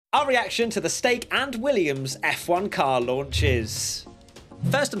Our reaction to the Stake and Williams F1 car launches.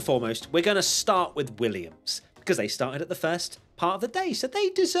 First and foremost, we're going to start with Williams because they started at the first part of the day, so they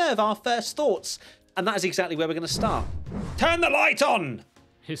deserve our first thoughts. And that is exactly where we're going to start. Turn the light on!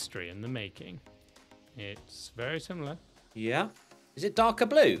 History in the making. It's very similar. Yeah. Is it darker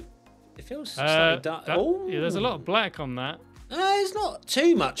blue? It feels slightly dark. Oh, yeah, there's a lot of black on that. There's not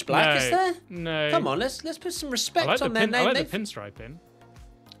too much black, is there? No. Come on, let's put some respect on their name. I like the pinstriping.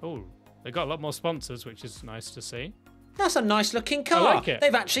 Oh, they got a lot more sponsors, which is nice to see. That's a nice looking car. I like it.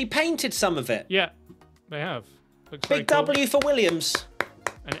 They've actually painted some of it. Yeah, they have. Looks Big W for Williams.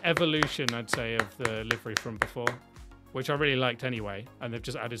 An evolution, I'd say, of the livery from before, which I really liked anyway. And they've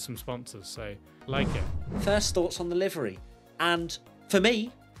just added some sponsors, so like it. First thoughts on the livery. And for me,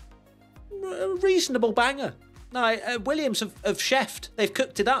 a reasonable banger. No, Williams have chefed. They've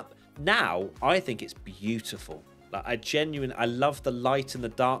cooked it up. Now, I think it's beautiful. Like, I love the light and the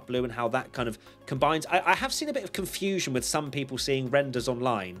dark blue and how that kind of combines. I have seen a bit of confusion with some people seeing renders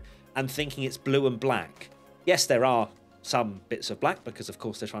online and thinking it's blue and black. Yes, there are some bits of black because, of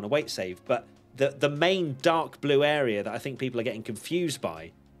course, they're trying to weight save. But the main dark blue area that I think people are getting confused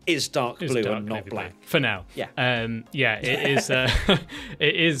by is dark blue and not black. Blue. For now. Yeah. Yeah, it is.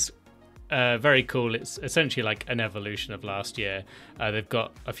 It is very cool. It's essentially like an evolution of last year. They've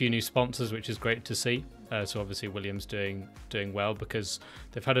got a few new sponsors, which is great to see. So obviously Williams doing well because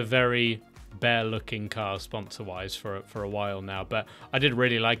they've had a very bare-looking car sponsor-wise for a while now. But I did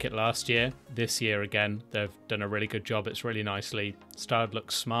really like it last year. This year again, they've done a really good job. It's really nicely styled,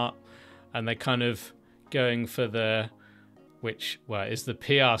 looks smart, and they're kind of going for is the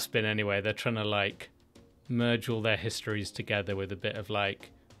PR spin anyway. They're trying to like merge all their histories together with a bit of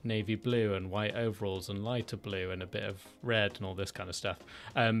like navy blue and white overalls and lighter blue and a bit of red and all this kind of stuff.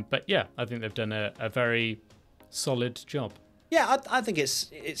 But yeah, I think they've done a very solid job. Yeah, I think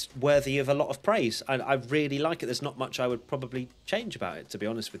it's worthy of a lot of praise. I really like it. There's not much I would probably change about it, to be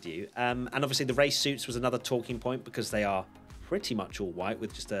honest with you. And obviously the race suits was another talking point because they are pretty much all white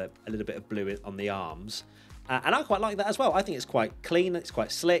with just a little bit of blue on the arms. And I quite like that as well. I think it's quite clean, it's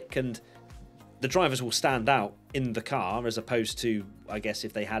quite slick, and the drivers will stand out in the car as opposed to, I guess,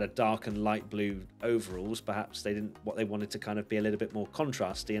 if they had a dark and light blue overalls, perhaps they didn't. What they wanted to kind of be a little bit more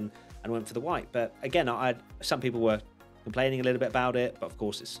contrasty and went for the white. But again, some people were complaining a little bit about it, but of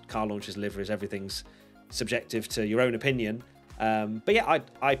course it's car launches, liveries, everything's subjective to your own opinion. But yeah,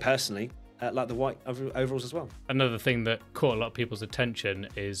 I personally like the white overalls as well. Another thing that caught a lot of people's attention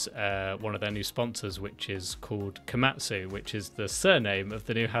is one of their new sponsors, which is called Komatsu, which is the surname of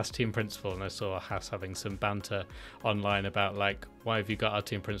the new Haas team principal. And I saw Haas having some banter online about like, why have you got our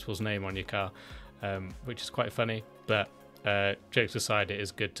team principal's name on your car, which is quite funny. But jokes aside, it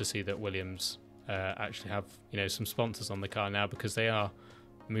is good to see that Williams actually have some sponsors on the car now because they are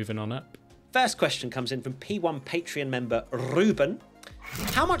moving on up. First question comes in from P1 Patreon member Ruben.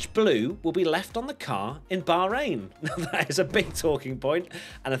 How much blue will be left on the car in Bahrain? That is a big talking point,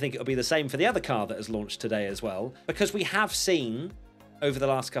 and I think it'll be the same for the other car that has launched today as well, because we have seen over the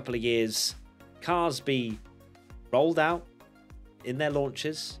last couple of years cars be rolled out in their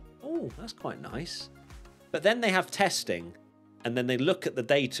launches. Oh, that's quite nice. But then they have testing, and then they look at the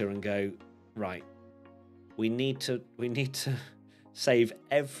data and go, right, we need to save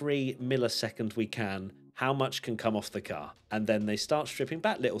every millisecond we can. How much can come off the car? And then they start stripping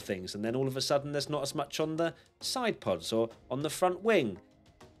back little things, and then all of a sudden there's not as much on the side pods or on the front wing.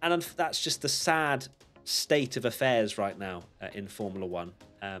 And that's just the sad state of affairs right now in Formula One.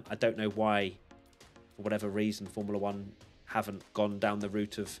 I don't know why, for whatever reason, Formula One haven't gone down the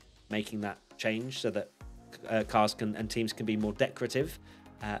route of making that change so that cars and teams can be more decorative.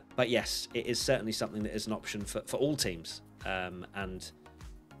 But yes, it is certainly something that is an option for all teams. And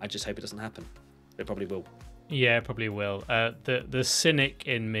I just hope it doesn't happen. It probably will. Yeah, it probably will. The cynic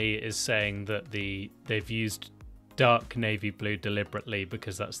in me is saying that they've used dark navy blue deliberately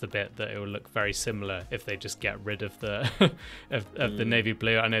because that's the bit that it will look very similar if they just get rid of the of the navy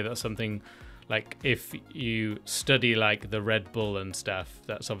blue. I know that's something like if you study like the Red Bull and stuff,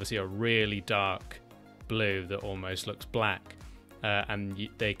 that's obviously a really dark blue that almost looks black, and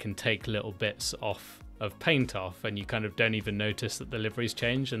they can take little bits of paint off and you kind of don't even notice that the livery's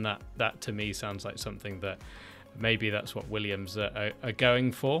changed, and that to me sounds like something that maybe that's what Williams are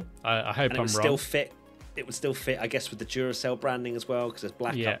going for. I hope I'm wrong. It would still fit, I guess, with the Duracell branding as well, because there's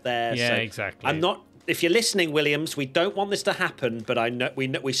black up there. Yeah, so exactly. If you're listening, Williams, we don't want this to happen, but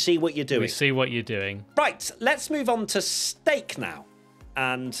we see what you're doing. We see what you're doing. Right, let's move on to Stake now,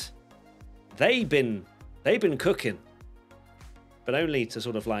 and they've been cooking. But only to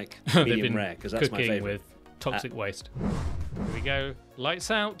sort of like medium rare, because that's my favourite. With toxic waste. Here we we go.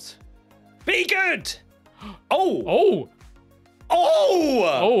 Lights out. Be good. Oh. Oh.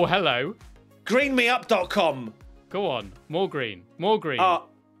 Oh. Oh, hello. Greenmeup.com. Go on. More green. More green.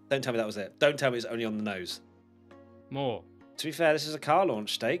 Don't tell me that was it. Don't tell me it's only on the nose. More. To be fair, this is a car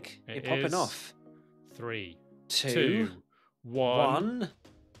launch, Steak. You're It popping is off. 3, 2, 2, 1.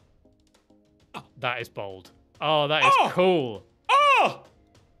 1. That is bold. Oh, that is cool. Oh!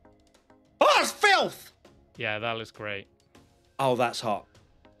 Oh, that's filth! Yeah, that looks great. Oh, that's hot.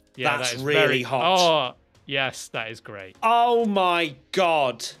 Yeah, that's that is really very hot. Oh, yes, that is great. Oh my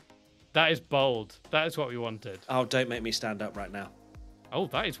god. That is bold. That is what we wanted. Oh, don't make me stand up right now. Oh,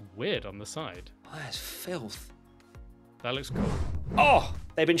 that is weird on the side. Oh, that's filth. That looks cool. Oh,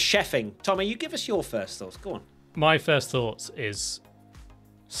 they've been chefing. Tommy, you give us your first thoughts. Go on. My first thoughts is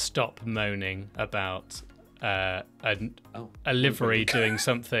stop moaning about a livery doing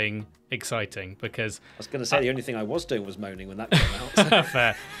something exciting, because I was going to say the only thing I was doing was moaning when that came out.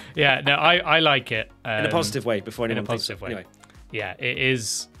 fair. Yeah, no, I like it. In a positive way, before anyone in a positive thinks way. Anyway. Yeah,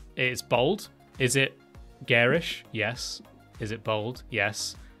 it's bold. Is it garish? Yes. Is it bold?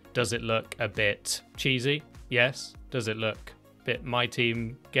 Yes. Does it look a bit cheesy? Yes. Does it look a bit my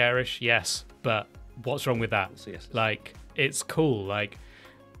team garish? Yes. But what's wrong with that? So yes. Like, it's cool. Like,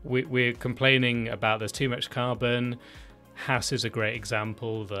 we're complaining about there's too much carbon. Haas is a great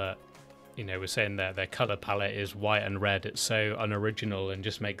example that, you know, we're saying that their color palette is white and red. It's so unoriginal and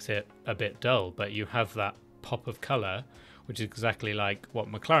just makes it a bit dull. But you have that pop of color, which is exactly like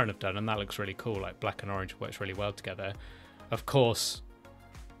what McLaren have done, and that looks really cool. Like black and orange works really well together. Of course,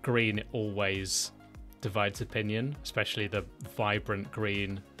 green always divides opinion, especially the vibrant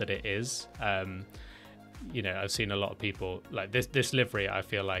green that it is. You know, I've seen a lot of people like this livery. I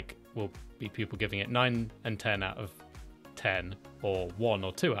feel like will be people giving it 9 and 10 out of 10, or 1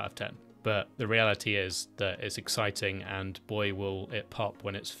 or 2 out of 10. But the reality is that it's exciting, and boy, will it pop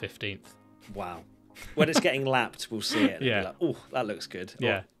when it's 15th. Wow. When it's getting lapped, we'll see it. Yeah. Like, oh, that looks good.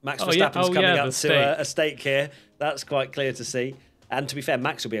 Yeah. Max Verstappen's coming up to stake. a stake here. That's quite clear to see. And to be fair,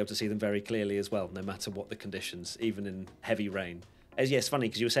 Max will be able to see them very clearly as well, no matter what the conditions, even in heavy rain. Yeah, it's funny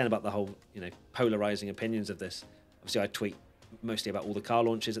because you were saying about the whole, you know, polarizing opinions of this. Obviously, I tweet mostly about all the car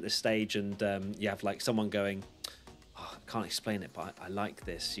launches at this stage, and you have like someone going, oh, I can't explain it, but I like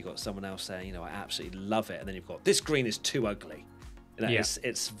this. You've got someone else saying, you know, I absolutely love it, and then you've got this green is too ugly. You know,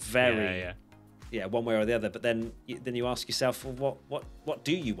 it's very one way or the other. But then you ask yourself, well, what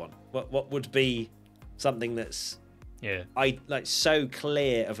do you want? What would be something that's so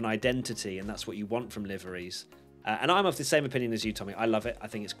clear of an identity, and that's what you want from liveries. And I'm of the same opinion as you, Tommy. I love it. I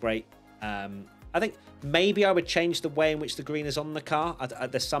think it's great. I think maybe I would change the way in which the green is on the car.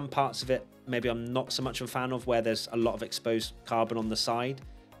 There's some parts of it maybe I'm not so much of a fan of, where there's a lot of exposed carbon on the side.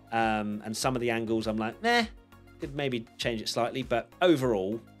 And some of the angles I'm like, could maybe change it slightly. But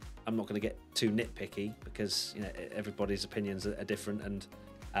overall, I'm not going to get too nitpicky, because, you know, everybody's opinions are different. And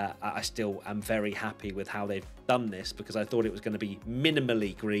I still am very happy with how they've done this, because I thought it was going to be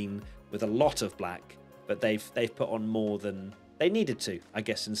minimally green with a lot of black. But they've put on more than they needed to, I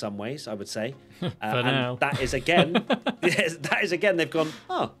guess, in some ways, I would say. For now. That is again, they've gone,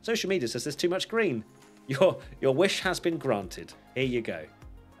 social media says there's too much green. Your wish has been granted. Here you go.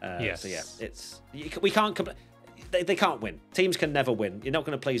 Yes. So yeah, we can't. They can't win. Teams can never win. You're not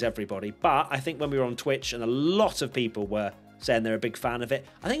going to please everybody. But I think when we were on Twitch and a lot of people were saying they're a big fan of it,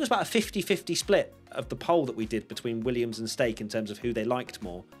 I think it was about a 50-50 split of the poll that we did between Williams and Stake in terms of who they liked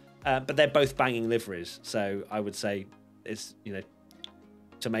more. But they're both banging liveries, so I would say it's, you know,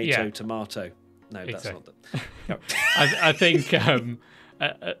 tomato. No, exactly. That's not the. No. I think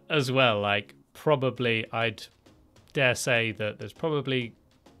as well, like, probably I'd dare say that there's probably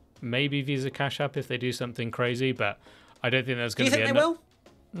maybe Visa Cash App if they do something crazy, but I don't think there's going to be. Do you think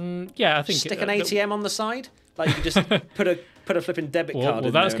they will? Yeah, I think stick an ATM on the side, like you could just put a flipping debit card.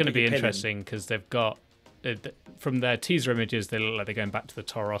 Well, that's going to be interesting, because they've got. From their teaser images, they look like they're going back to the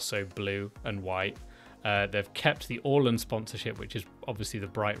Toro Rosso blue and white. They've kept the Orlan sponsorship, which is obviously the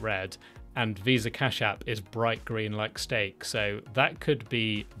bright red, and Visa Cash App is bright green like Stake. So that could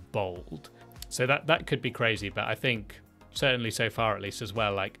be bold. So that could be crazy. But I think, certainly so far at least as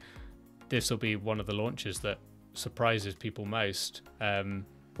well, like, this will be one of the launches that surprises people most.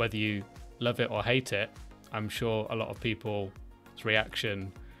 Whether you love it or hate it, I'm sure a lot of people's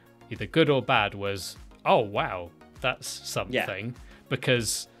reaction, either good or bad, was, oh wow, that's something,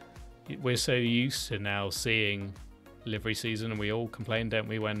 because we're so used to now seeing livery season, and we all complain, don't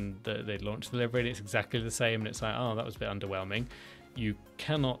we, when they launch the livery and it's exactly the same, and it's like, oh, that was a bit underwhelming. You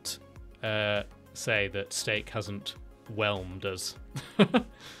cannot say that Stake hasn't whelmed us.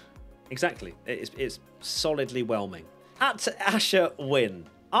 Exactly, it's solidly whelming. At Asher Win.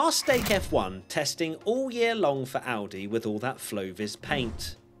 Are Stake F1 testing all year long for Audi with all that Flovis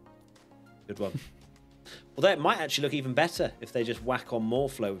paint? Good one. Although it might actually look even better if they just whack on more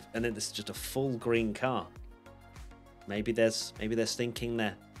Flow and then this is just a full green car. Maybe there's thinking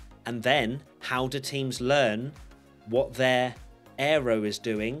there. And then how do teams learn what their aero is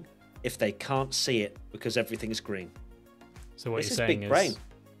doing if they can't see it because everything's green? So what this you're is saying big is brain.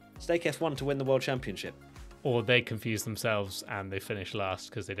 Stake F1 to win the World Championship. Or they confuse themselves and they finish last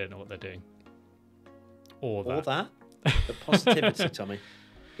because they don't know what they're doing. Or that. The positivity, Tommy.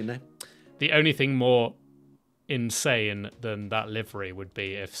 You know? The only thing more insane than that livery would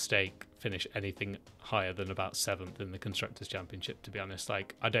be if Stake finish anything higher than about 7th in the Constructors' Championship, to be honest.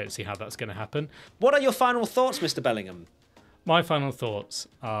 Like, I don't see how that's going to happen. What are your final thoughts, Mr. Bellingham? My final thoughts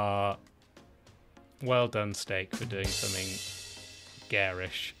are, well done, Stake, for doing something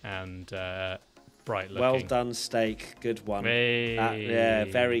garish and bright looking. Well done, Stake. Good one. Hey. Yeah,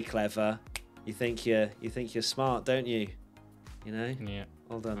 very clever. You think you're smart, don't you? You know? Yeah.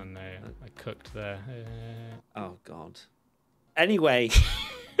 Well done. I know. I cooked there. Oh, God. Anyway,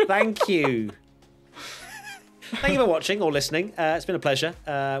 thank you. Thank you for watching or listening. It's been a pleasure.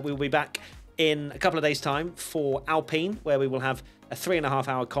 We will be back in a couple of days' time for Alpine, where we will have a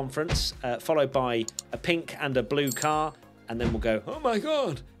 3.5-hour conference, followed by a pink and a blue car, and then we'll go, oh my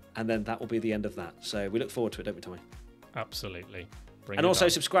God, and then that will be the end of that. So we look forward to it, don't we, Tommy? Absolutely. And also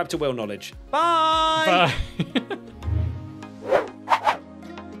subscribe to Will Knowledge. Bye! Bye.